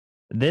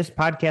This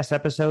podcast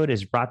episode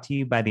is brought to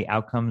you by the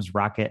Outcomes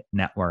Rocket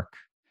Network,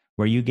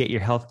 where you get your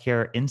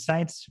healthcare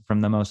insights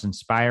from the most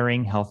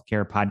inspiring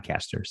healthcare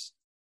podcasters.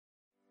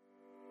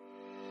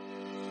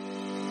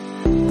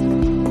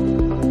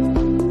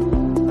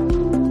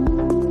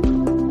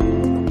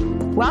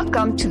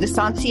 Welcome to the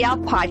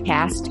Sanciel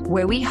podcast,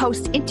 where we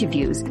host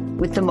interviews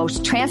with the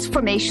most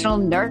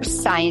transformational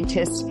nurse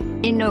scientists,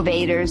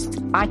 innovators,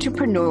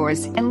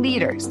 entrepreneurs, and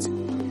leaders.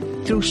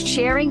 Through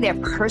sharing their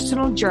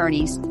personal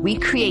journeys, we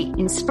create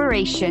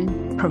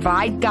inspiration,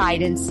 provide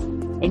guidance,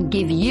 and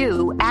give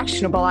you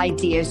actionable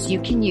ideas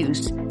you can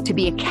use to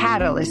be a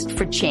catalyst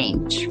for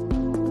change.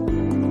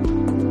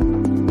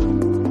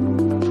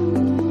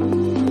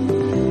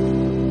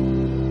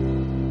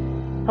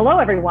 Hello,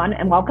 everyone,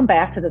 and welcome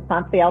back to the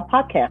Sanciel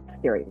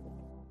podcast series,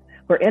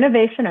 where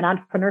innovation and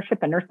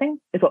entrepreneurship in nursing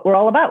is what we're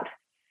all about.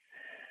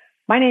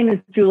 My name is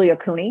Julia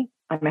Cooney.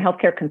 I'm a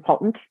healthcare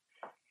consultant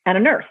and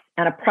a nurse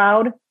and a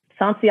proud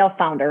Sanciel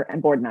founder and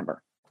board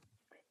member.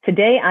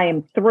 Today, I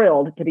am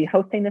thrilled to be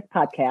hosting this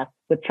podcast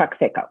with Chuck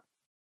Sacco.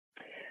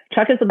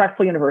 Chuck is at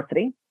Drexel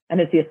University and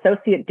is the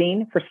Associate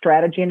Dean for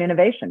Strategy and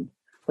Innovation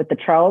with the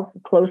Charles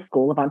Close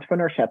School of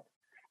Entrepreneurship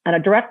and a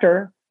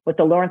director with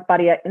the Lawrence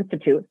Badia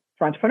Institute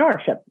for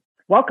Entrepreneurship.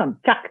 Welcome,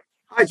 Chuck.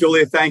 Hi,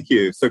 Julia. Thank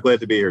you. So glad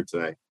to be here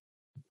today.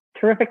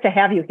 Terrific to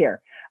have you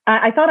here.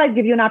 I thought I'd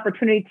give you an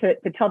opportunity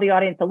to tell the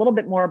audience a little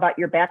bit more about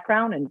your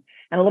background and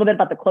a little bit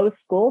about the Close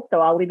School, so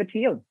I'll leave it to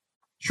you.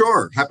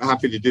 Sure.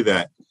 Happy to do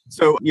that.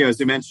 So, as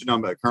you mentioned,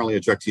 I'm currently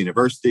at Drexel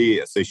University,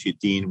 Associate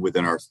Dean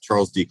within our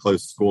Charles D.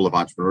 Close School of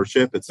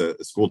Entrepreneurship. It's a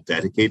school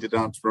dedicated to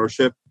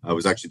entrepreneurship. It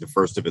was actually the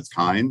first of its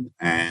kind,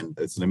 and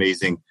it's an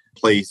amazing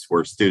place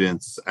where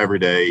students every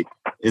day,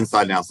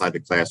 inside and outside the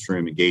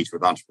classroom, engage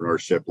with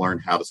entrepreneurship, learn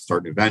how to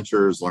start new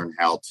ventures, learn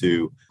how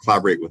to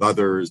collaborate with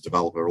others,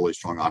 develop a really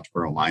strong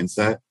entrepreneurial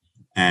mindset.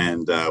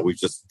 And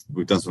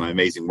we've done some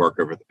amazing work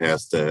over the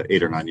past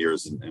 8 or 9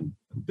 years in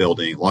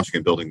launching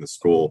and building the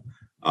school,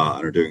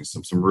 and are doing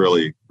some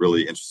really,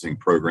 really interesting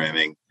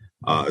programming,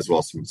 as well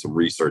as some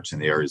research in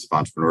the areas of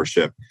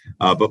entrepreneurship.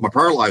 But my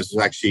prior lives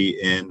was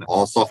actually in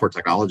all software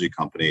technology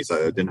companies.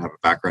 I didn't have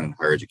a background in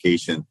higher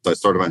education. So I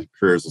started my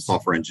career as a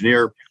software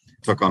engineer,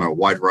 took on a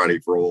wide variety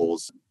of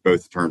roles,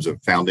 both in terms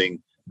of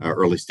founding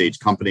early stage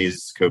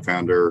companies,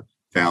 co-founder,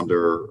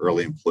 founder,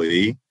 early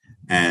employee,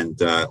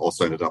 and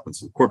also ended up in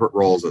some corporate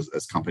roles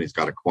as companies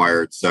got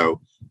acquired. So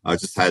I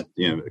just had,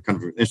 kind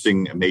of an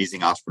interesting,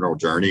 amazing entrepreneurial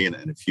journey in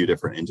a few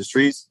different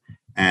industries,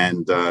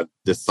 and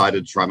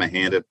decided to try my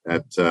hand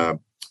at the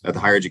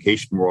higher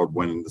education world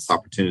when this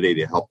opportunity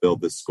to help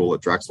build this school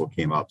at Drexel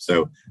came up.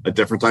 So a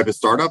different type of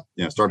startup,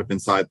 startup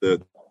inside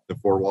the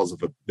four walls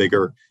of a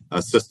bigger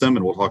system.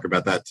 And we'll talk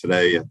about that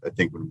today, I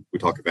think, when we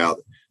talk about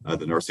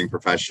the nursing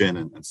profession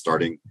and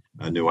starting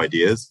new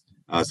ideas.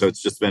 So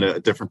it's just been a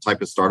different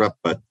type of startup,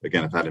 but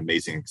again, I've had an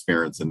amazing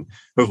experience and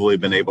hopefully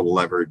been able to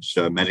leverage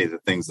many of the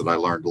things that I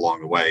learned along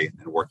the way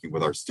and working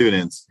with our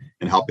students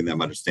and helping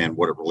them understand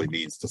what it really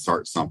means to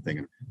start something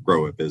and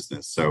grow a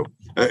business. So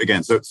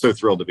again, so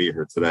thrilled to be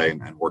here today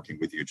and working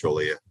with you,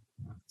 Julia.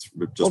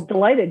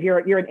 Delighted.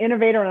 You're an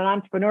innovator and an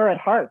entrepreneur at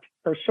heart,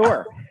 for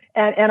sure.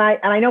 And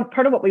I know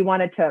part of what we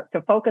wanted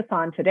to focus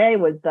on today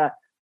was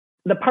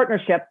the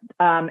partnership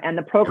and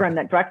the program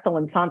that Drexel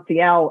and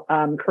Sanciel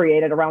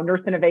created around nurse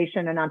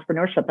innovation and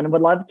entrepreneurship. And I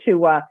would love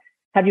to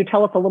have you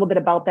tell us a little bit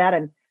about that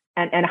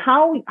and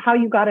how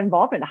you got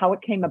involved in it, how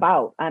it came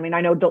about. I mean,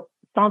 I know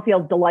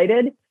Sanciel's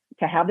delighted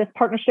to have this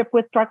partnership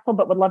with Drexel,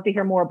 but would love to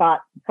hear more about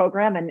the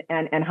program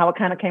and how it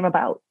kind of came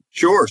about.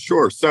 Sure.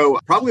 So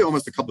probably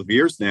almost a couple of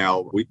years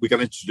now, we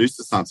got introduced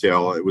to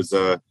Sanciel. It was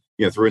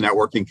through a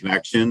networking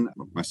connection.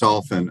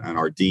 Myself and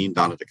our dean,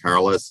 Donna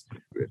DeCarolis,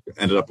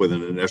 ended up with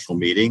an initial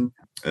meeting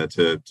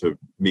to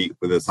meet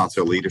with the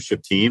Sanciel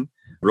leadership team,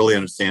 really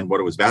understand what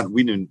it was about.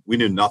 We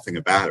knew nothing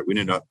about it. We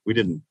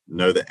didn't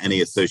know that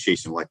any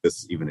association like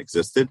this even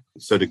existed.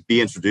 So to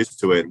be introduced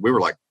to it, we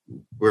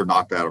were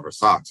knocked out of our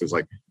socks. It was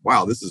like,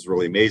 wow, this is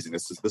really amazing.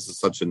 This is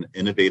such an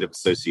innovative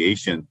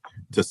association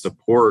to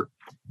support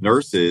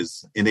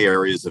nurses in the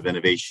areas of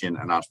innovation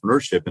and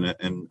entrepreneurship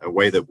in a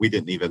way that we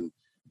didn't even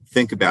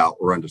think about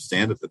or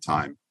understand at the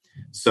time.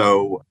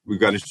 So we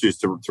got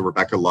introduced to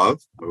Rebecca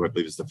Love, who I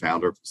believe is the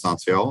founder of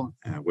Sanciel,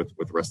 with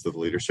the rest of the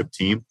leadership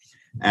team.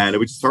 And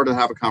we just started to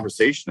have a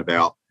conversation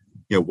about,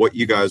 what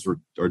you guys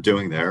are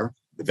doing there,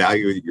 the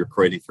value that you're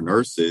creating for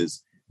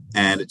nurses.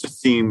 And it just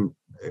seemed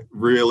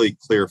really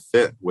clear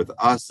fit with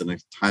us and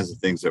the kinds of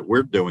things that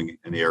we're doing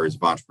in the areas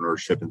of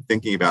entrepreneurship and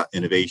thinking about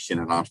innovation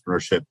and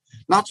entrepreneurship,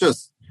 not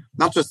just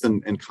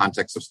in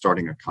context of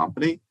starting a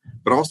company,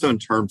 but also in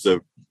terms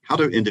of how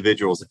do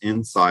individuals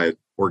inside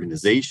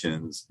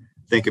organizations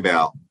think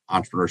about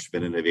entrepreneurship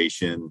and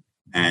innovation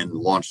and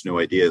launch new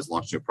ideas,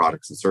 launch new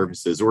products and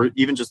services, or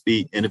even just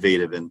be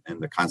innovative in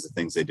the kinds of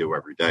things they do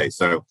every day.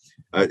 So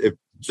I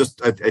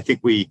think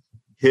we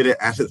hit it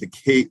out of the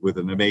gate with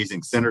an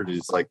amazing synergy.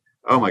 It's like,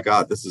 oh my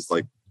God, this is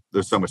like,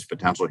 there's so much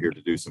potential here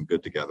to do some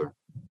good together.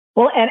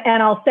 Well,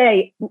 and I'll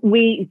say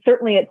we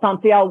certainly at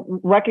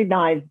SONSIEL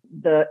recognize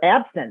the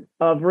absence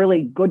of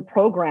really good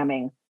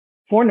programming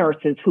for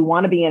nurses who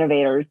want to be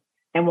innovators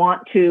and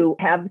want to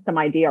have some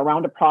idea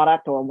around a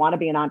product or want to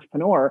be an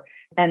entrepreneur.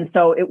 And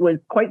so it was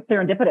quite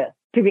serendipitous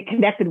to be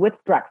connected with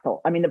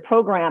Drexel. I mean, the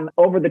program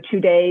over the 2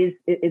 days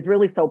is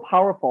really so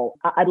powerful.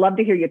 I'd love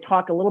to hear you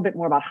talk a little bit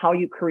more about how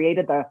you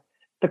created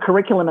the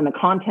curriculum and the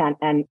content.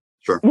 And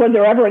Sure. was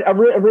there ever an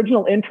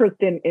original interest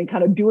in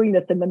kind of doing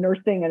this in the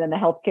nursing and in the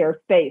healthcare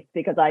space?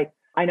 Because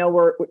I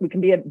know we can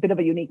be a bit of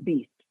a unique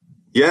beast.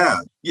 Yeah.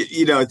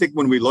 I think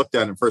when we looked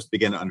at it and first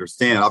began to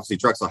understand, obviously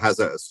Drexel has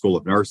a school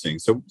of nursing.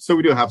 So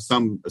we do have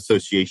some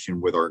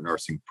association with our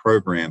nursing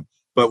program,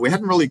 but we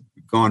hadn't really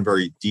gone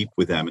very deep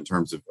with them in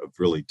terms of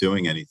really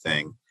doing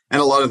anything. And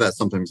a lot of that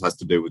sometimes has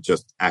to do with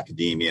just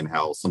academia and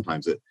how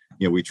sometimes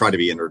we try to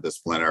be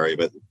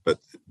interdisciplinary, but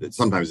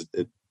sometimes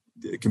it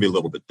can be a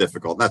little bit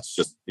difficult. That's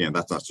just,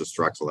 that's not just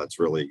Drexel. That's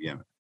really,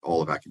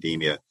 all of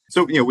academia.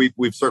 So,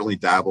 we've certainly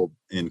dabbled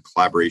in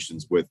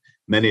collaborations with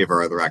many of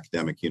our other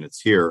academic units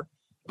here.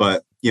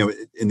 But,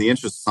 in the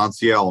interest of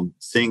SONSIEL,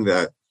 seeing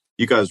that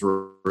you guys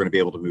were going to be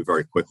able to move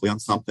very quickly on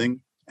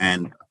something,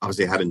 and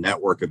obviously had a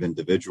network of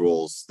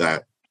individuals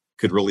that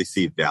could really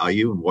see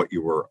value in what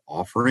you were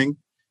offering.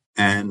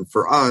 And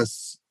for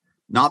us,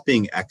 not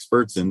being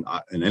experts in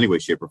any way,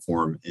 shape, or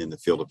form in the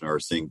field of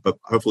nursing, but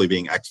hopefully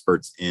being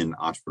experts in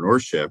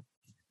entrepreneurship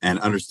and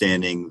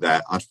understanding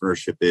that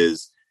entrepreneurship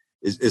is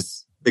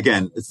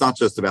again, it's not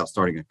just about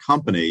starting a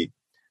company,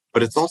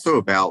 but it's also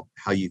about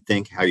how you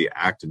think, how you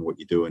act, and what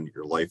you do in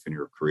your life and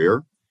your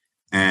career.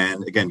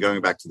 And again,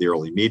 going back to the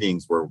early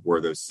meetings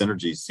where those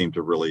synergies seem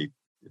to really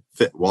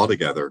fit well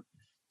together.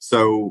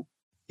 So,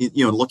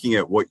 looking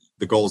at what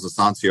the goals of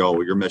SONSIEL,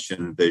 what your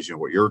mission and vision,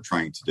 what you're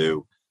trying to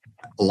do,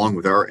 along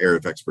with our area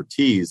of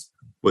expertise,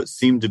 what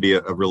seemed to be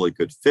a really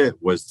good fit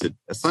was to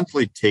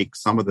essentially take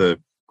some of the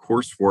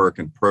coursework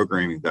and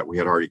programming that we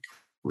had already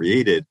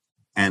created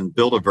and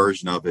build a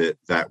version of it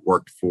that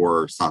worked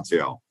for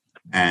SONSIEL,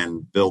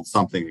 and build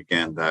something,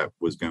 again, that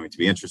was going to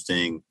be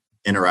interesting,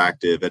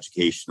 interactive,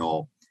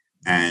 educational,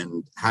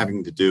 and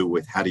having to do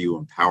with how do you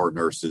empower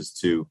nurses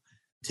to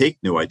take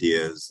new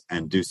ideas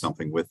and do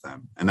something with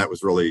them. And that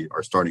was really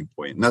our starting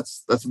point. And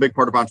that's a big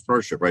part of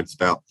entrepreneurship, right? It's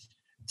about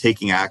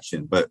taking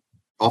action. But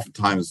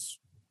oftentimes,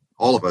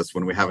 all of us,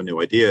 when we have a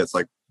new idea, it's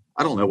like,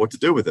 I don't know what to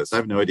do with this. I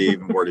have no idea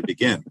even where to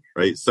begin,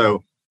 right?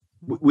 So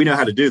we know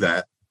how to do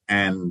that.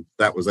 And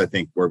that was, I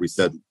think, where we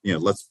said,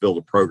 let's build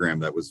a program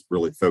that was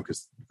really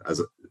focused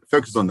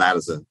on that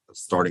as a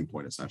starting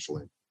point,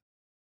 essentially.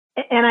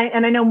 And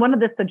I know one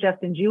of the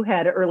suggestions you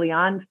had early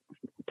on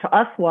to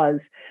us was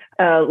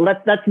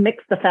let's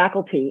mix the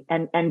faculty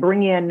and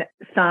bring in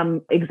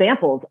some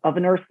examples of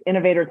nurse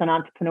innovators and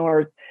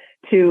entrepreneurs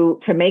to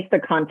make the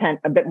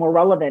content a bit more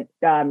relevant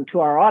to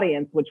our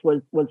audience, which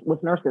was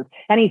nurses.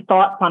 Any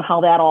thoughts on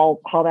how that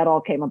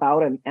all came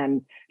about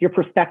and your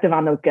perspective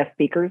on those guest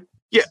speakers?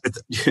 Yeah,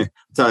 I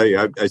tell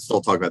you, I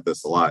still talk about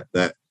this a lot.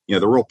 That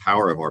the real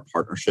power of our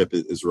partnership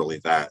is really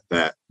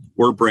that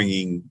we're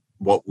bringing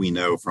what we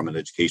know from an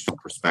educational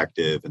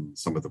perspective and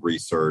some of the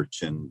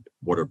research and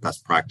what are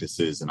best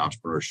practices in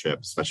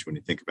entrepreneurship, especially when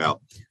you think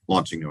about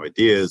launching new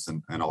ideas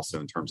and also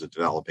in terms of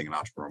developing an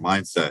entrepreneur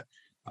mindset.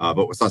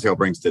 But what SONSIEL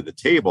brings to the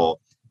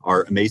table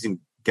are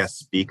amazing guest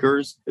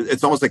speakers.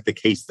 It's almost like the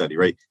case study,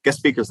 right? Guest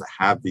speakers that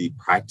have the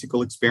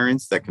practical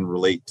experience that can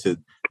relate to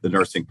the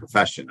nursing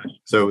profession.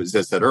 So as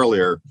I said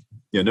earlier,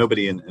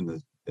 nobody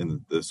in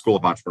the School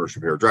of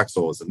Entrepreneurship here at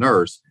Drexel is a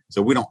nurse.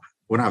 So we don't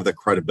have the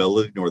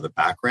credibility nor the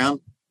background.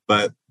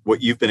 But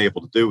what you've been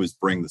able to do is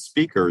bring the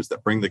speakers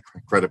that bring the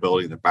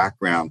credibility and the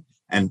background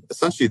and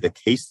essentially the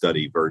case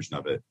study version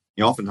of it.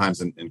 Oftentimes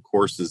in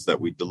courses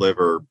that we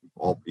deliver,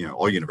 all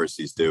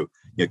universities do,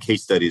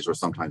 case studies are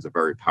sometimes a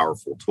very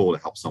powerful tool to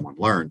help someone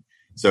learn.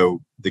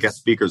 So the guest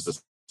speakers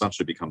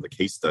essentially become the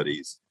case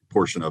studies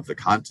portion of the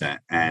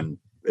content. And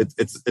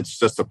it's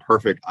just a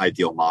perfect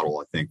ideal model,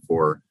 I think,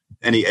 for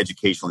any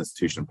educational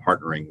institution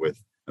partnering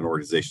with an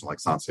organization like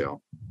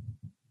SONSIEL.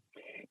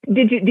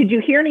 Did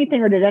you hear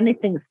anything, or did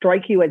anything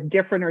strike you as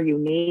different or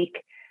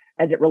unique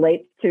as it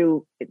relates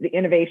to the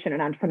innovation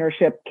and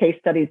entrepreneurship case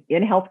studies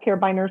in healthcare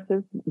by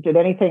nurses? Did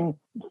anything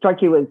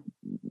strike you as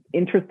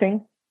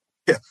interesting?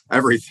 Yeah,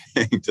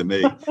 everything to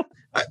me.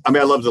 I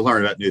love to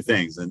learn about new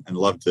things and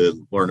love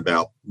to learn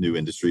about new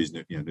industries,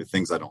 new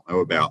things I don't know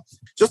about.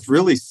 Just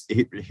really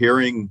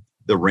hearing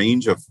the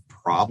range of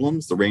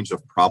problems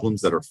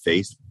that are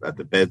faced at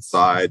the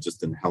bedside,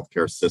 just in the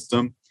healthcare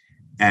system.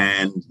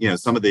 And,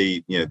 some of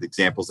the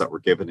examples that were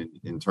given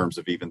in terms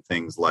of even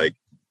things like,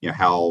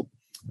 how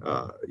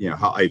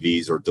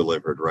IVs are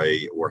delivered,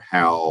 right? Or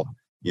how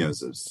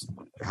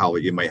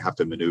you might have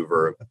to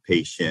maneuver a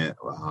patient,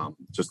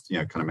 just,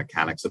 kind of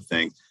mechanics of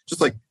things,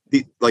 just like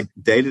the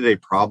day-to-day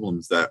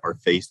problems that are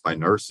faced by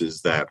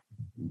nurses that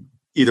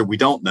either we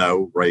don't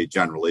know, right,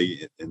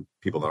 generally, in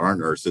people that aren't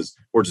nurses,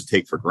 or just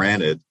take for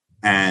granted.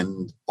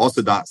 And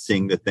also not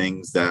seeing the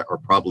things that are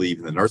probably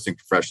even the nursing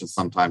profession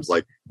sometimes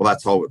like, well,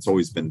 that's how it's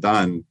always been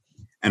done.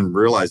 and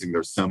realizing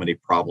there's so many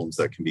problems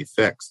that can be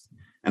fixed.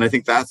 And I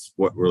think that's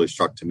what really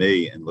struck to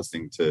me in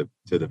listening to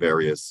the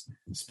various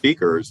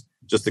speakers,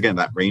 just again,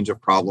 that range of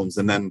problems.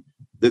 And then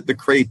the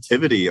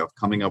creativity of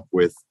coming up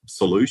with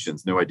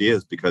solutions, new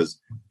ideas, because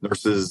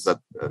nurses,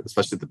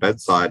 especially at the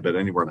bedside, but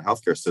anywhere in the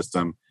healthcare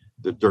system,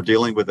 they're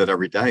dealing with it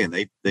every day, and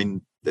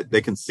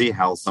they can see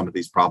how some of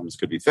these problems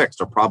could be fixed.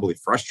 They're probably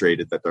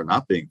frustrated that they're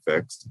not being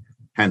fixed.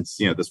 Hence,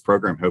 this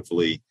program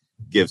hopefully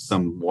gives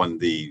someone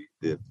the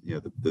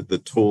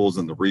tools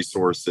and the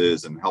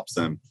resources and helps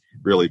them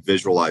really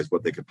visualize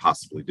what they could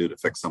possibly do to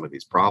fix some of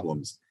these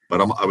problems. But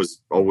I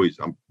was always,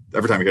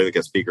 every time I hear the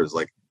guest speakers,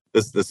 like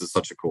this is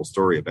such a cool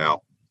story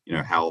about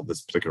how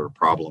this particular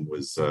problem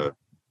was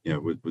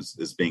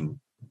is being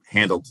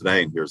handled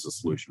today, and here's a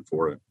solution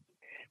for it.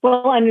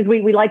 Well, and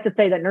we like to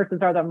say that nurses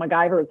are the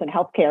MacGyvers in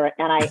healthcare,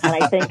 and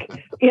I think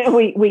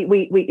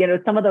we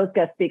some of those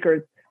guest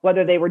speakers,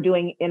 whether they were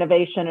doing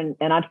innovation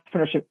and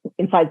entrepreneurship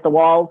inside the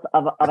walls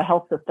of a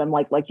health system,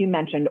 like you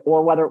mentioned,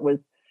 or whether it was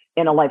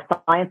in a life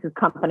sciences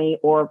company,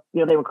 or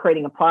they were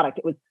creating a product.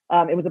 It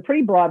was a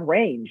pretty broad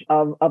range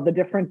of the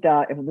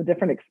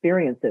different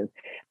experiences.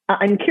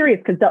 I'm curious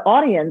because the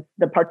audience,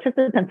 the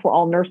participants were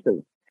all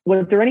nurses.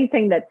 Was there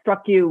anything that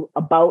struck you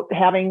about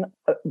having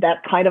that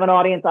kind of an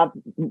audience of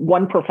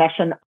one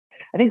profession?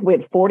 I think we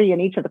had 40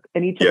 in each of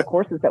the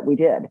courses that we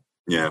did.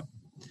 Yeah.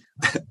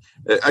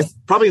 I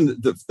probably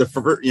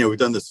we've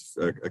done this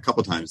a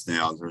couple of times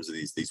now in terms of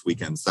these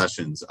weekend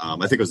sessions.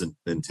 I think I was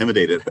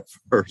intimidated at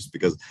first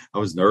because I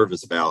was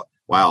nervous about,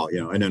 wow,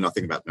 I know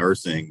nothing about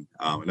nursing.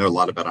 I know a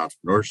lot about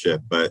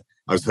entrepreneurship, but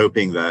I was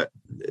hoping that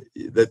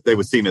they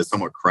would see me as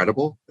somewhat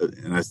credible.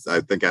 And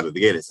I think out of the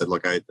gate, I said,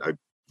 look, I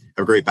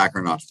have a great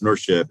background in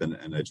entrepreneurship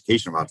and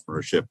education of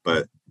entrepreneurship,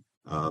 but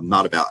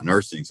not about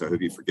nursing. So I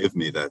hope you forgive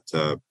me that,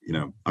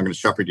 I'm going to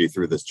shepherd you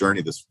through this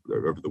journey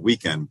over the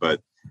weekend,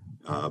 but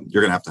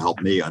you're going to have to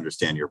help me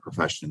understand your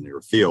profession and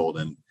your field,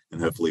 and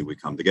hopefully we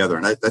come together.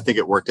 And I think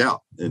it worked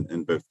out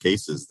in both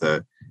cases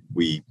that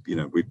we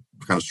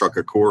kind of struck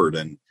a chord.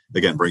 And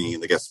again, bringing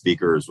in the guest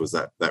speakers was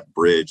that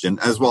bridge, and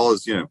as well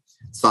as,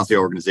 Estancia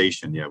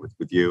organization,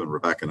 with you and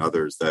Rebecca and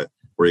others that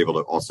were able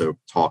to also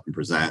talk and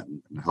present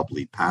and help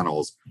lead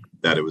panels,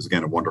 that it was,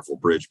 again, a wonderful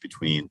bridge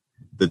between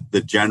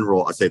the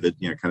general, I say that,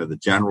 kind of the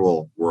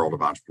general world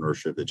of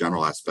entrepreneurship, the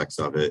general aspects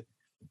of it,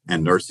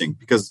 and nursing,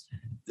 because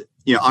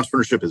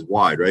entrepreneurship is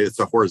wide, right? It's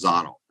a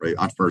horizontal, right?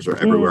 Entrepreneurs are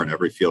everywhere in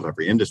every field,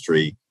 every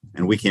industry,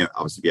 and we can't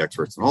obviously be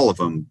experts in all of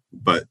them.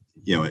 But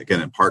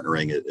again, in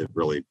partnering, it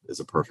really is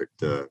a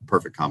perfect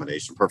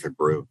combination, perfect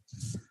brew.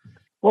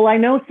 Well, I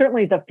know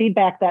certainly the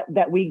feedback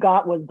that we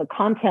got was the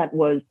content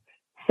was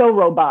so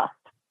robust,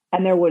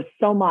 and there was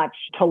so much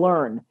to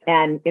learn.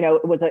 And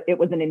it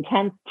was an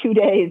intense 2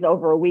 days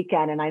over a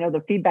weekend. And I know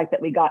the feedback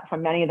that we got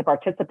from many of the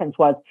participants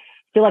was,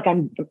 feel like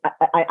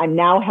I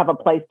now have a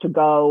place to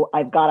go.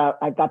 I've got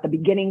the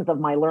beginnings of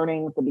my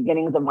learnings, the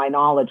beginnings of my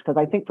knowledge, because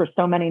I think for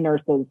so many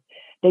nurses,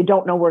 they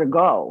don't know where to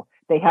go.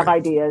 They have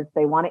ideas,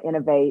 they want to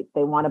innovate,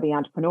 they want to be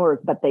entrepreneurs,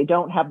 but they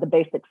don't have the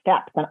basic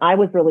steps. And I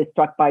was really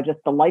struck by just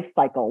the life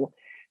cycle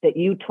that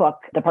you took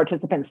the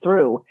participants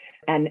through,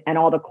 and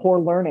all the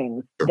core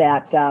learnings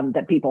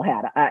that people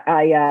had.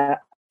 I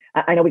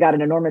know we got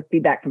an enormous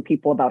feedback from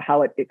people about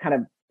how it kind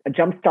of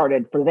jump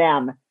started for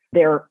them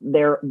their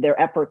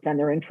efforts and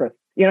their interests.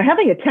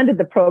 Having attended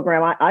the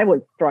program, I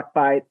was struck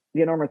by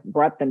the enormous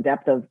breadth and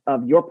depth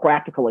of your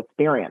practical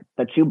experience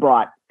that you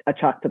brought,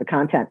 Chuck, to the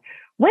content.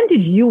 When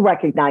did you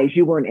recognize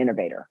you were an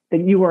innovator, that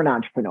you were an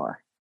entrepreneur?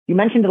 You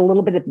mentioned it a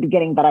little bit at the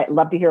beginning, but I'd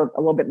love to hear a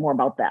little bit more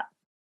about that.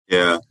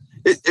 Yeah,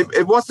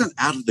 it wasn't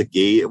out of the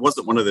gate. It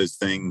wasn't one of those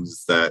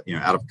things that,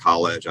 out of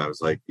college, I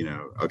was like,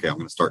 okay, I'm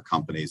going to start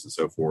companies and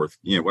so forth.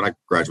 When I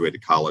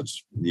graduated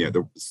college,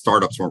 the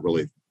startups weren't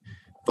really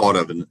thought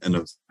of in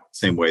the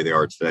same way they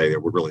are today. They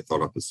were really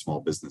thought of as small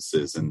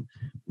businesses. And,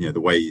 the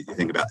way you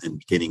think about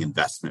getting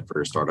investment for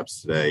your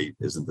startups today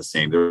isn't the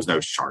same. There was no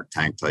Shark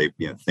Tank type,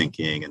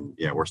 thinking, and,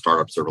 where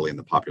startups are really in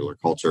the popular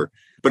culture.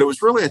 But it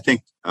was really, I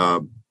think,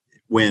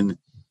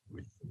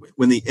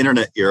 when the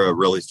internet era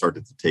really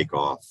started to take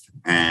off,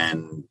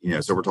 and,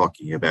 so we're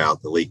talking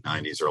about the late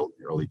 90s,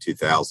 early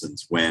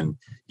 2000s, when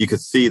you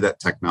could see that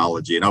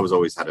technology, and I was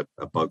always had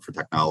a bug for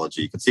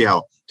technology. You could see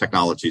how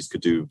technologies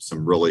could do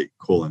some really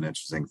cool and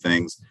interesting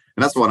things.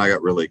 And that's when I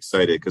got really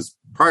excited, because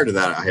prior to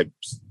that, I had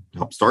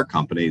helped start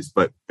companies.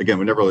 But again,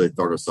 we never really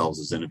thought of ourselves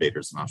as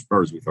innovators and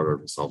entrepreneurs. We thought of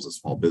ourselves as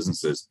small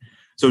businesses.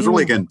 So it was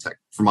really, again,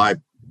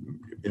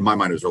 in my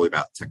mind, it was really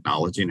about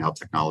technology and how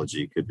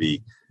technology could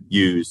be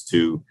used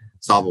to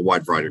solve a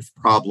wide variety of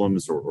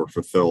problems or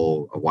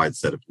fulfill a wide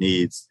set of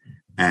needs.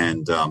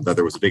 And that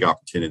there was a big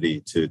opportunity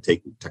to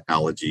take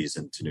technologies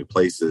into new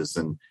places.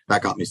 And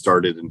that got me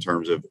started in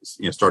terms of,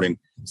 starting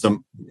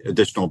some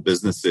additional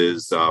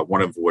businesses,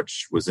 one of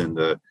which was in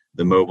the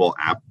mobile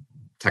app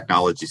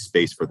technology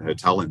space for the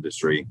hotel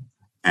industry.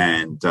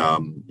 And,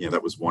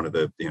 that was one of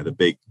the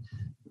big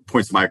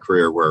points in my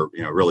career where,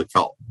 really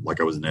felt like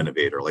I was an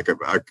innovator, like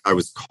I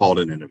was called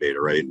an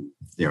innovator, right?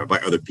 By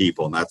other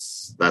people. And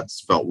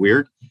that's felt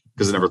weird.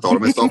 because I never thought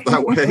of myself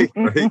that way.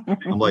 Right?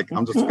 I'm like,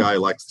 I'm just a guy who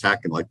likes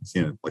tech and like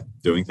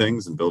doing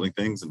things and building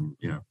things and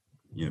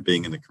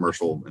being in the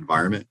commercial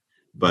environment.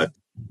 But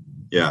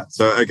yeah,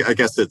 so I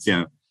guess it's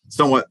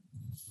somewhat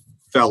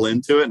fell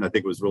into it, and I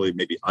think it was really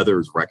maybe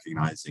others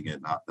recognizing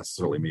it, not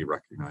necessarily me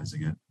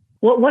recognizing it.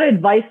 What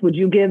advice would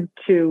you give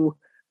to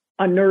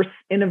a nurse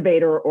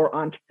innovator or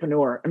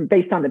entrepreneur, and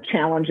based on the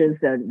challenges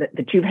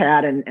that you've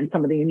had and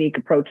some of the unique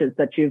approaches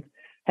that you've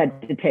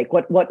had to take?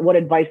 What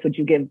advice would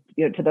you give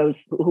to those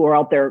who are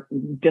out there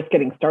just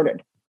getting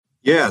started?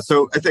 Yeah,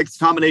 so I think it's a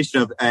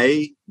combination of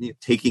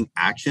taking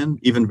action,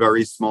 even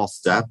very small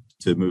step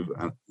to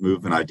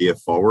move an idea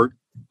forward,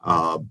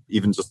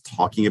 even just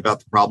talking about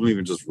the problem,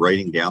 even just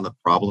writing down the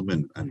problem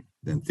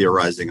and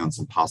theorizing on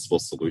some possible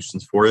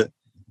solutions for it.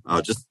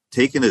 Just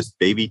taking those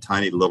baby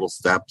tiny little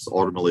steps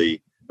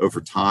ultimately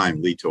over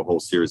time lead to a whole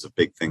series of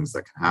big things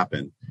that can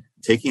happen.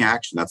 Taking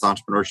action, that's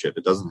entrepreneurship.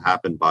 It doesn't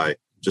happen by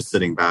just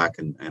sitting back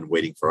and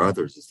waiting for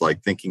others. It's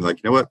like thinking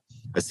like, you know what,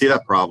 I see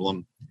that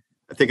problem.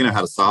 I think I know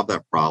how to solve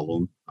that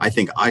problem. I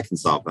think I can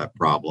solve that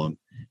problem,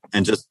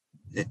 and just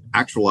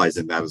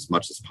actualizing that as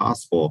much as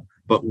possible.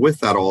 But with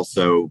that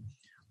also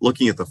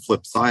looking at the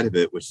flip side of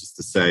it, which is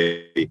to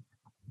say,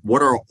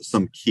 what are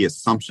some key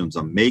assumptions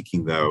I'm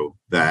making, though,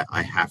 that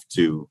I have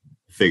to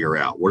figure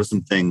out? What are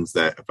some things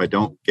that if I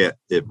don't get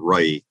it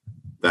right,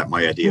 that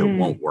my idea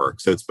won't work?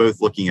 So it's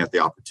both looking at the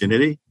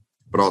opportunity,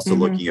 but also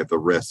looking at the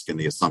risk and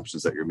the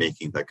assumptions that you're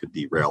making that could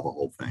derail the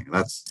whole thing. And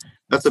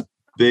that's a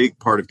big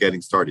part of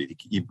getting started.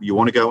 You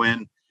want to go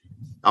in,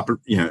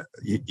 you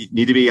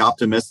need to be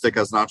optimistic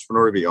as an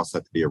entrepreneur, but you also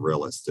have to be a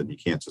realist, and you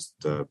can't just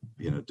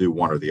do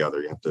one or the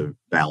other. You have to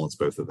balance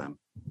both of them.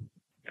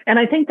 And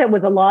I think that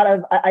was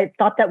I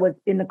thought that was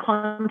in the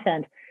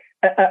content,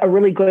 a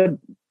really good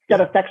set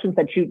of sections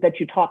that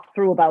you talked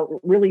through about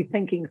really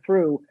thinking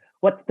through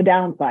what's the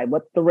downside,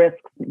 what's the risk,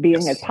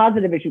 being as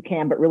positive as you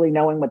can, but really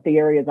knowing what the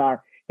areas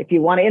are. If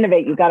you want to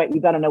innovate, you got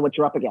to know what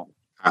you're up against.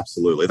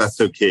 Absolutely. That's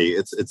so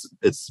key.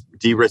 It's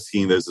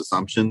de-risking those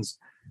assumptions.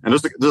 And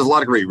there's a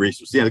lot of great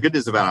resources. Yeah, the good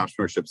news about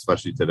entrepreneurship,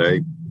 especially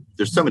today,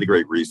 there's so many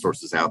great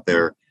resources out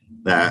there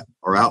that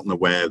are out on the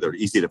web. They're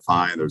easy to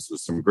find. There's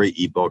some great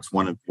ebooks,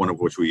 one of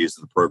which we use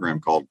in the program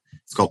called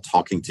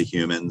Talking to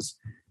Humans.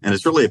 And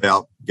it's really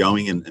about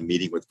going and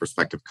meeting with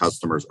prospective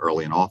customers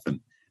early and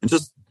often. And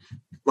just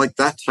like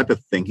that type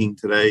of thinking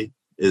today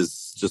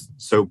is just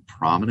so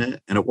prominent.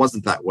 And it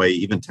wasn't that way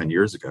even 10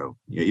 years ago.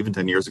 Even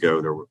 10 years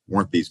ago, there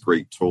weren't these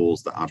great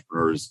tools that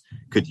entrepreneurs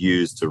could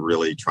use to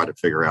really try to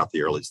figure out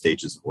the early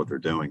stages of what they're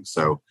doing.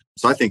 So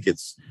I think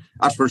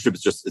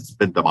entrepreneurship it's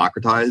been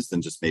democratized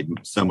and just made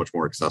so much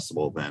more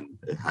accessible than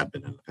it had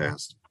been in the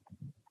past.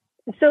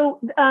 So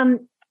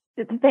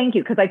thank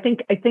you. Because I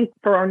think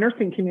for our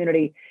nursing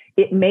community,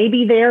 it may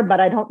be there, but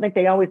I don't think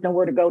they always know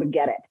where to go to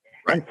get it.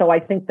 Right. And so I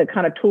think the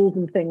kind of tools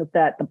and things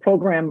that the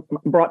program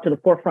brought to the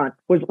forefront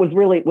was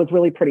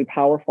really pretty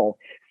powerful.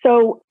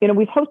 So,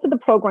 we've hosted the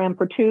program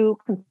for 2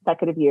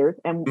 consecutive years.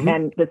 And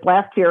this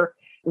last year,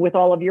 with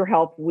all of your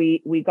help,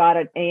 we got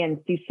an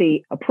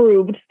ANCC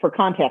approved for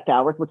contact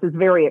hours, which is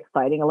very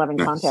exciting, 11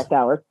 nice. Contact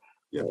hours.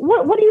 Yeah.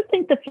 What do you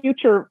think the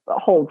future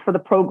holds for the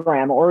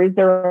program? Or is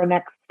there a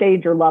next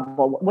stage or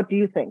level? What do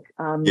you think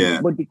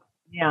would be?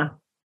 Yeah.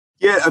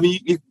 Yeah, I mean,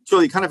 you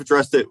really kind of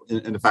addressed it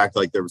in the fact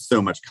like there was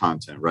so much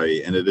content,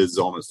 right? And it is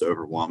almost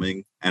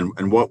overwhelming.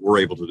 And what we're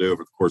able to do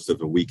over the course of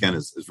the weekend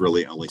is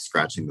really only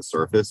scratching the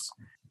surface.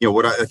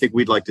 What I think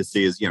we'd like to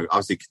see is,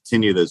 obviously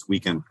continue those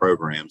weekend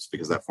programs,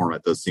 because that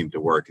format does seem to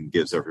work and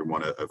gives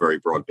everyone a very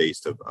broad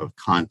base of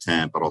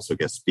content, but also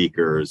guest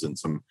speakers and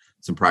some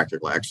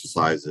practical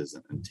exercises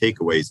and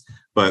takeaways.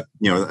 But,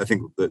 I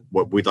think that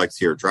what we'd like to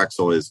see here at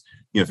Drexel is,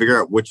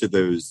 figure out which of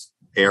those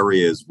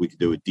areas we could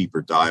do a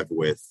deeper dive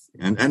with,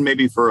 and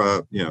maybe for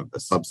a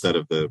subset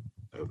of the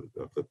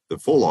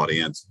full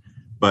audience,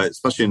 but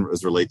especially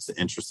as it relates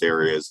to interest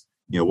areas,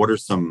 what are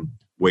some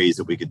ways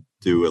that we could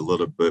do a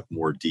little bit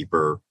more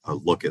deeper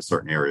look at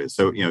certain areas?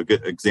 So, a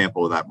good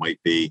example of that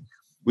might be,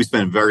 we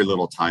spend very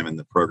little time in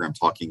the program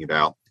talking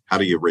about how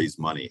do you raise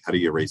money? How do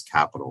you raise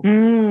capital?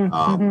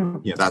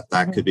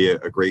 That could be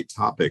a great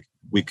topic.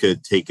 We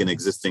could take an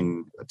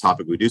existing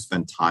topic we do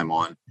spend time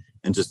on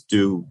and just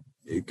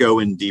go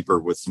in deeper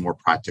with some more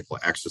practical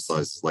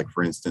exercises. Like,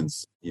 for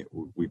instance,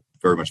 we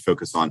very much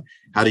focus on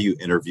how do you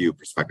interview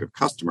prospective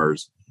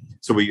customers.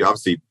 So we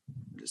obviously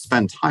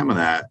spend time on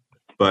that,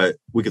 but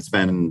we could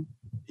spend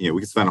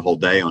a whole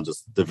day on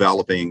just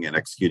developing and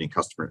executing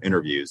customer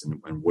interviews,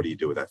 and what do you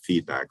do with that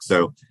feedback?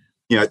 So,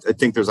 I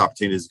think there's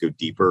opportunities to go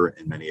deeper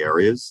in many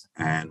areas,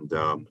 and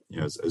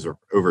as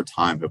over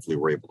time, hopefully,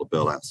 we're able to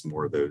build out some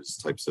more of those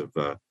types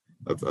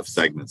of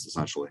segments,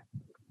 essentially.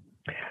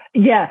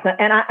 Yes,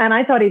 and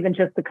I thought even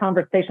just the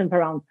conversations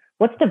around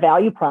what's the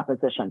value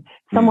proposition.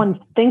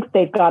 Someone thinks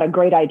they've got a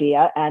great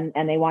idea and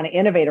they want to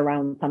innovate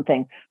around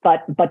something,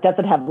 but does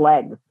it have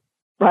legs,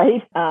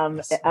 right?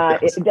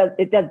 Is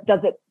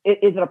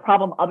it a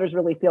problem others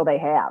really feel they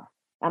have?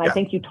 And I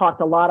think you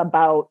talked a lot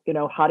about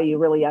how do you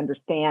really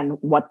understand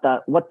what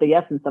the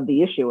essence of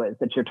the issue is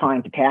that you're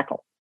trying to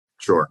tackle.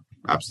 Sure.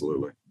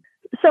 Absolutely.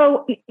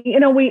 So,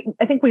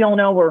 I think we all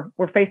know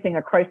we're facing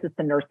a crisis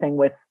in nursing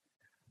with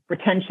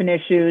retention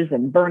issues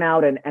and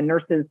burnout and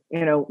nurses,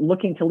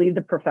 looking to leave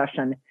the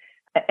profession.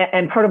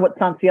 And part of what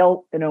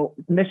Saint-Ciel,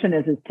 mission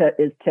is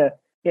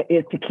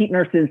to keep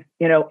nurses,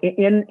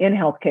 in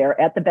healthcare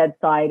at the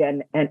bedside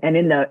and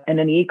in the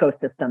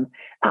ecosystem.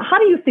 How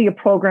do you see a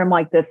program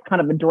like this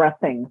kind of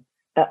addressing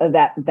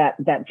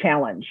that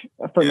challenge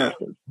for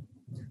nurses?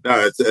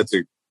 No, it's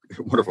a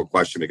wonderful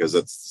question, because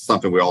it's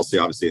something we all see.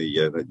 Obviously,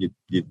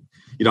 you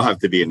don't have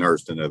to be a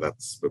nurse to know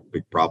that's a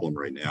big problem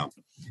right now.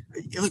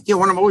 When we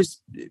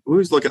always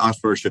look at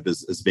entrepreneurship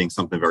as being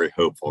something very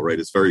hopeful, right?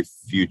 It's very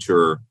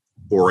future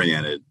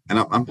oriented, and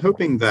I'm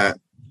hoping that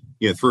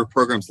through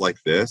programs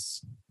like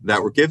this,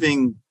 that we're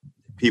giving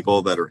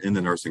people that are in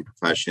the nursing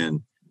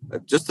profession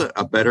just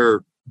a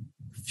better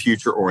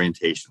future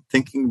orientation,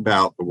 thinking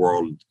about the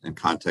world in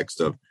context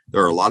of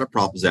there are a lot of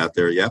problems out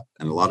there, yep,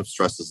 and a lot of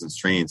stresses and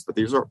strains, but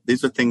these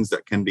are things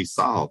that can be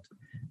solved.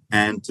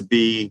 And to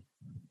be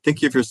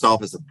thinking of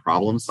yourself as a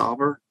problem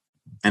solver,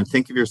 and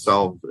think of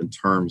yourself in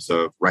terms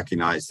of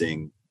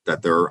recognizing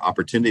that there are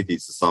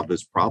opportunities to solve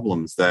those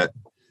problems that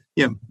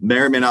may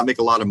or may not make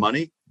a lot of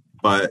money,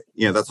 but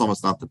that's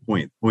almost not the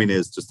point. The point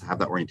is just to have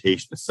that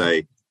orientation to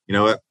say, you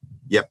know what,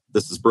 yep,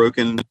 this is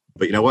broken,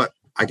 but you know what,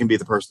 I can be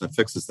the person that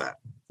fixes that,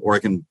 or I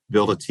can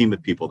build a team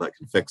of people that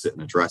can fix it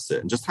and address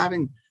it. And just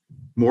having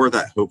more of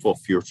that hopeful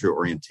future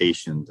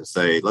orientation to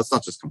say, let's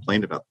not just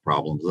complain about the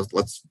problems,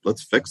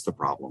 let's fix the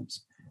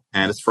problems.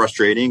 And it's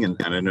frustrating, and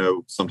I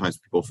know sometimes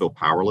people feel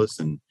powerless,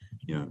 and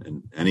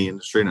in any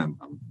industry, and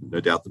I'm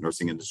no doubt the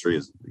nursing industry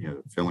is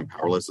feeling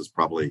powerless is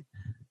probably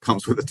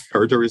comes with the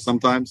territory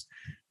sometimes.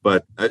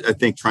 But I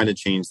think trying to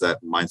change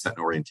that mindset and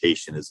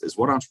orientation is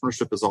what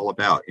entrepreneurship is all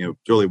about.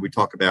 Julie, we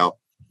talk about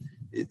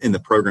in the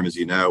program, as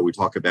we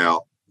talk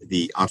about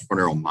the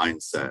entrepreneurial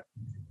mindset,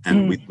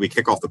 and we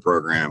kick off the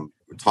program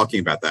talking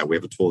about that. We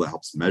have a tool that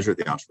helps measure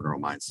the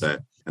entrepreneurial mindset,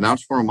 and the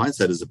entrepreneurial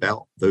mindset is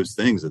about those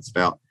things. It's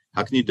about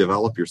how can you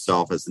develop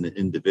yourself as an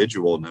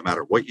individual, no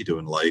matter what you do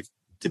in life,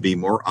 to be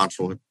more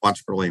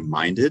entrepreneurially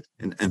minded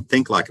and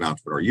think like an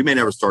entrepreneur. You may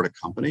never start a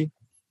company,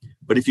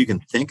 but if you can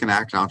think and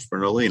act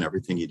entrepreneurially in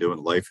everything you do in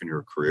life and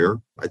your career,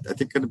 I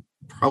think it'd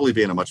probably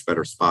be in a much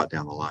better spot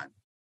down the line.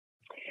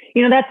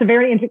 That's a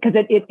very interesting,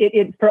 because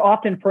it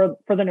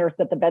for the nurse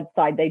at the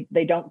bedside,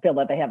 they don't feel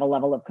that they have a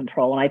level of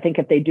control. And I think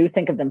if they do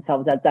think of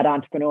themselves as that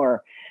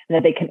entrepreneur, and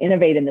that they can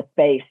innovate in the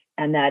space,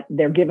 and that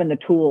they're given the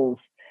tools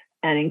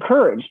and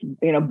encouraged,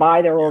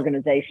 by their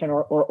organization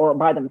or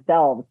by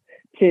themselves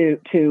to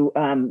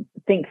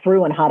think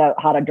through and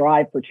how to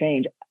drive for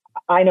change.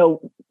 I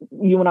know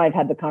you and I have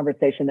had the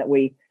conversation that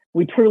we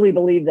truly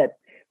believe that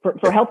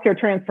for healthcare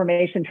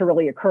transformation to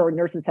really occur,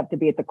 nurses have to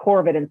be at the core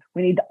of it, and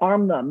we need to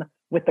arm them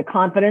with the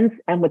confidence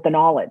and with the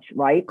knowledge,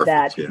 right?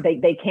 Perfect,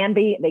 that they can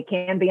be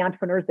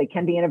entrepreneurs, they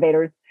can be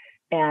innovators,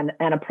 and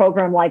a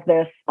program like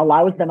this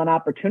allows them an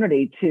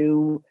opportunity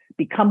to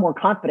become more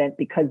confident,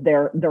 because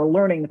they're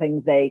learning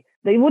things they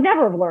would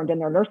never have learned in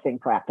their nursing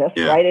practice,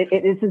 right?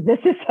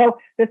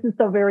 This is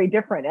so very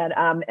different,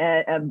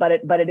 but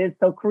it is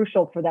so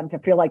crucial for them to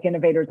feel like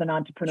innovators and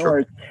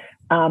entrepreneurs,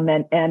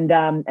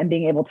 and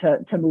being able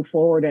to move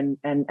forward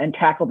and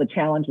tackle the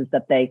challenges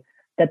that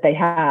they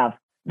have.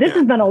 This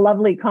has been a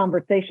lovely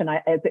conversation.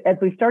 As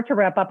we start to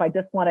wrap up, I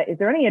just want to, is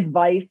there any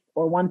advice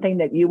or one thing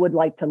that you would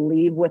like to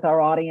leave with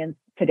our audience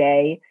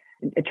today?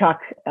 Chuck,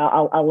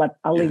 I'll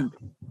leave.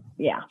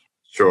 Yeah.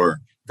 Sure.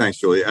 Thanks,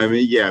 Julie.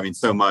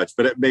 So much,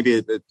 but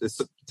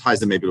it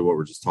ties in maybe to what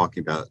we're just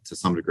talking about to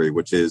some degree,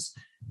 which is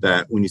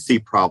that when you see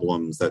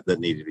problems that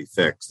need to be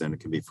fixed, and it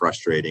can be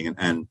frustrating,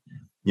 and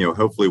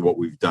hopefully what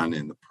we've done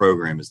in the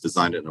program is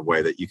designed it in a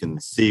way that you can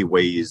see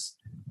ways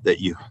that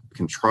you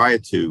can try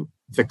to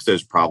fix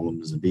those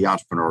problems and be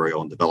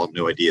entrepreneurial and develop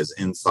new ideas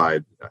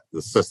inside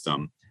the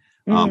system.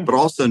 But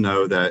also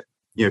know that,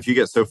 if you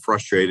get so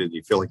frustrated,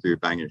 you feel like you're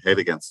banging your head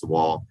against the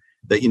wall,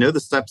 that the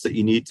steps that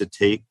you need to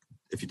take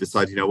if you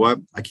decide,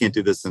 I can't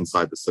do this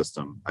inside the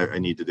system. I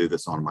need to do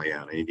this on my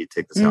own. I need to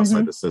take this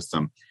outside the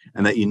system.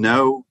 And that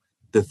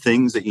the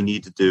things that you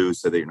need to do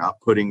so that you're not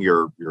putting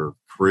your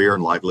career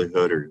and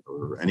livelihood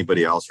or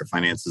anybody else, your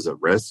finances at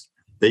risk,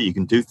 that you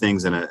can do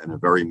things in a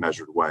very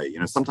measured way.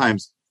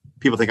 Sometimes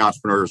people think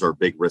entrepreneurs are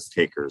big risk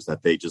takers,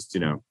 that they just,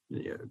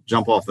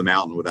 jump off the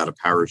mountain without a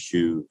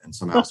parachute and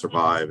somehow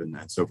survive and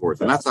so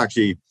forth. And that's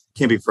actually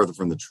can't be further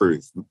from the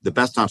truth. The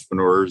best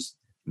entrepreneurs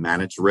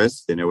manage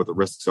risk. They know what the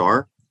risks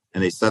are,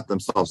 and they set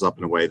themselves up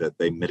in a way that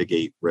they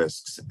mitigate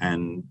risks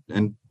and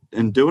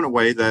do in a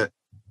way that,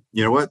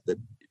 that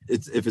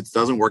if it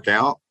doesn't work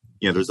out,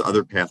 there's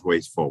other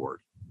pathways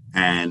forward.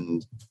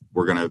 And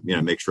we're going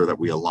to, make sure that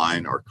we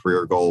align our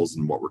career goals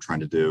and what we're trying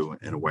to do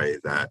in a way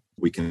that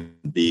we can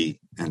be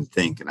and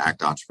think and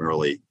act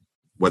entrepreneurially,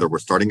 whether we're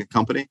starting a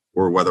company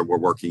or whether we're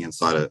working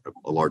inside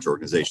a large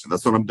organization.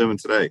 That's what I'm doing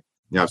today.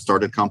 I've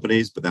started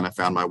companies, but then I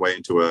found my way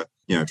into a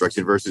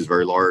Drexel University is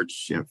very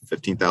large,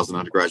 15,000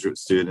 undergraduate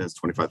students,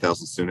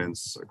 25,000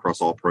 students across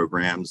all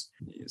programs,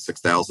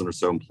 6,000 or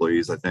so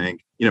employees, I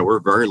think. We're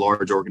a very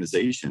large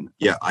organization.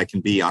 Yeah, I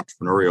can be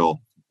entrepreneurial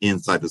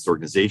inside this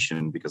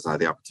organization because I had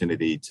the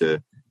opportunity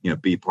to,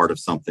 be part of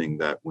something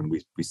that when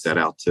we set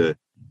out to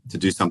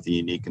do something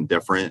unique and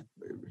different,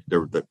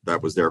 that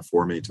was there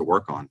for me to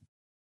work on.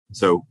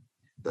 So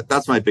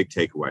that's my big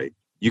takeaway.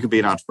 You can be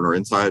an entrepreneur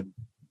inside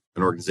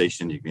an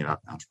organization. You can be an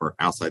entrepreneur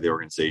outside the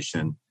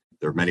organization.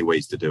 There are many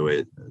ways to do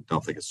it. I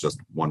don't think it's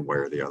just one way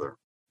or the other.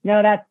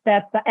 No,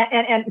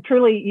 and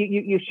truly,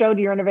 you showed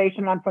your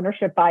innovation and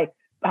entrepreneurship by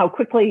how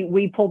quickly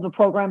we pulled the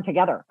program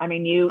together. I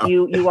mean,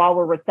 you all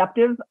were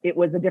receptive. It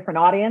was a different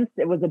audience.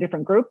 It was a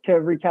different group to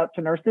reach out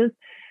to nurses,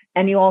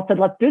 and you all said,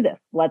 "Let's do this.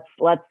 Let's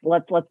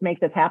make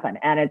this happen."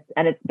 And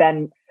it's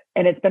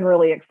been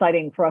really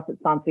exciting for us at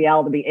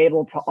SONSIEL to be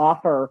able to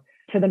offer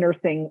to the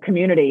nursing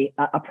community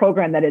a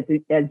program that is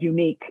as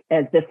unique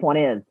as this one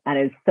is, and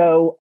is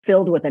so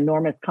filled with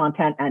enormous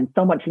content and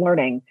so much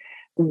learning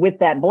with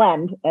that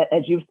blend,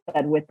 as you've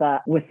said, with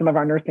some of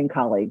our nursing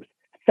colleagues.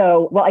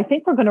 So, well, I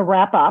think we're going to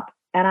wrap up.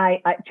 And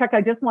Chuck, I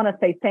just want to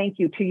say thank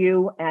you to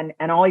you and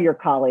all your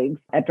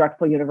colleagues at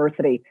Drexel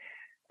University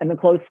and the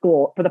closed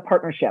school for the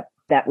partnership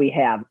that we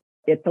have.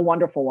 It's a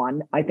wonderful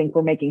one. I think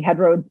we're making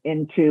headroads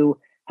into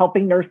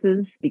helping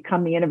nurses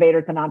become the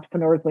innovators and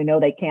entrepreneurs we know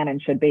they can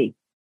and should be.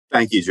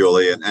 Thank you,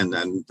 Julie. And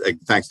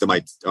thanks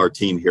to our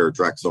team here at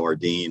Drexel, our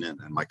dean and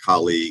my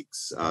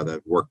colleagues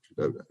that worked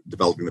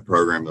developing the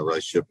program, the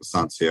relationship with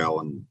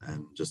SONSIEL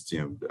and just,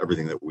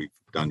 everything that we've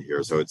done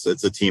here. So it's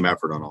a team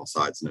effort on all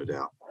sides, no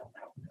doubt.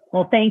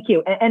 Well, thank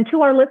you. And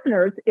to our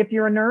listeners, if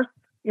you're a nurse,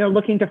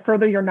 looking to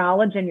further your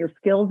knowledge and your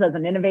skills as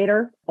an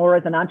innovator or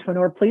as an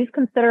entrepreneur, please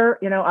consider,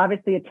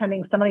 obviously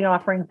attending some of the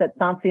offerings that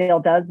SONSIEL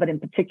does, but in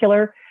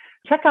particular,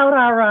 check out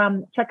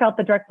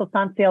the Drexel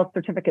SONSIEL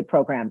certificate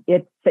program.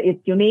 It's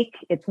unique.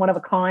 It's one of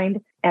a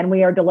kind. And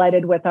we are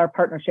delighted with our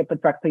partnership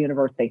with Drexel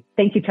University.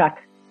 Thank you, Chuck.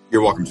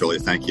 You're welcome, Julia.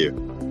 Thank you.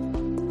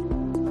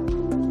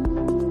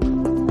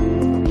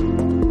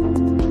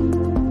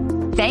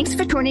 Thanks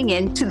for tuning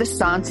in to the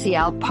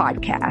SONSIEL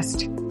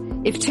podcast.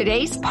 If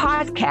today's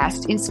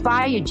podcast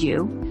inspired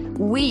you,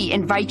 we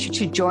invite you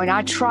to join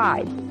our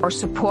tribe or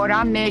support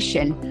our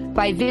mission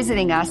by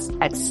visiting us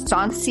at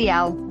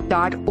sonsiel.org.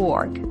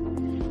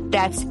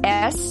 That's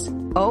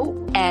SONSIEL.org.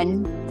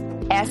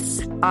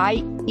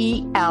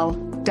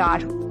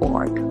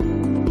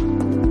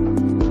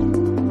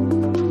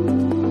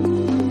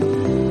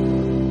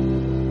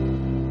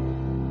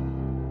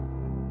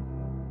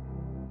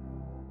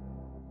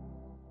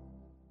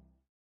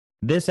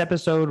 This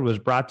episode was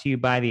brought to you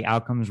by the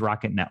Outcomes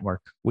Rocket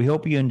Network. We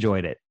hope you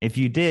enjoyed it. If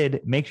you did,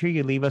 make sure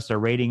you leave us a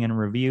rating and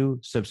review,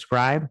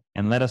 subscribe,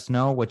 and let us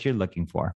know what you're looking for.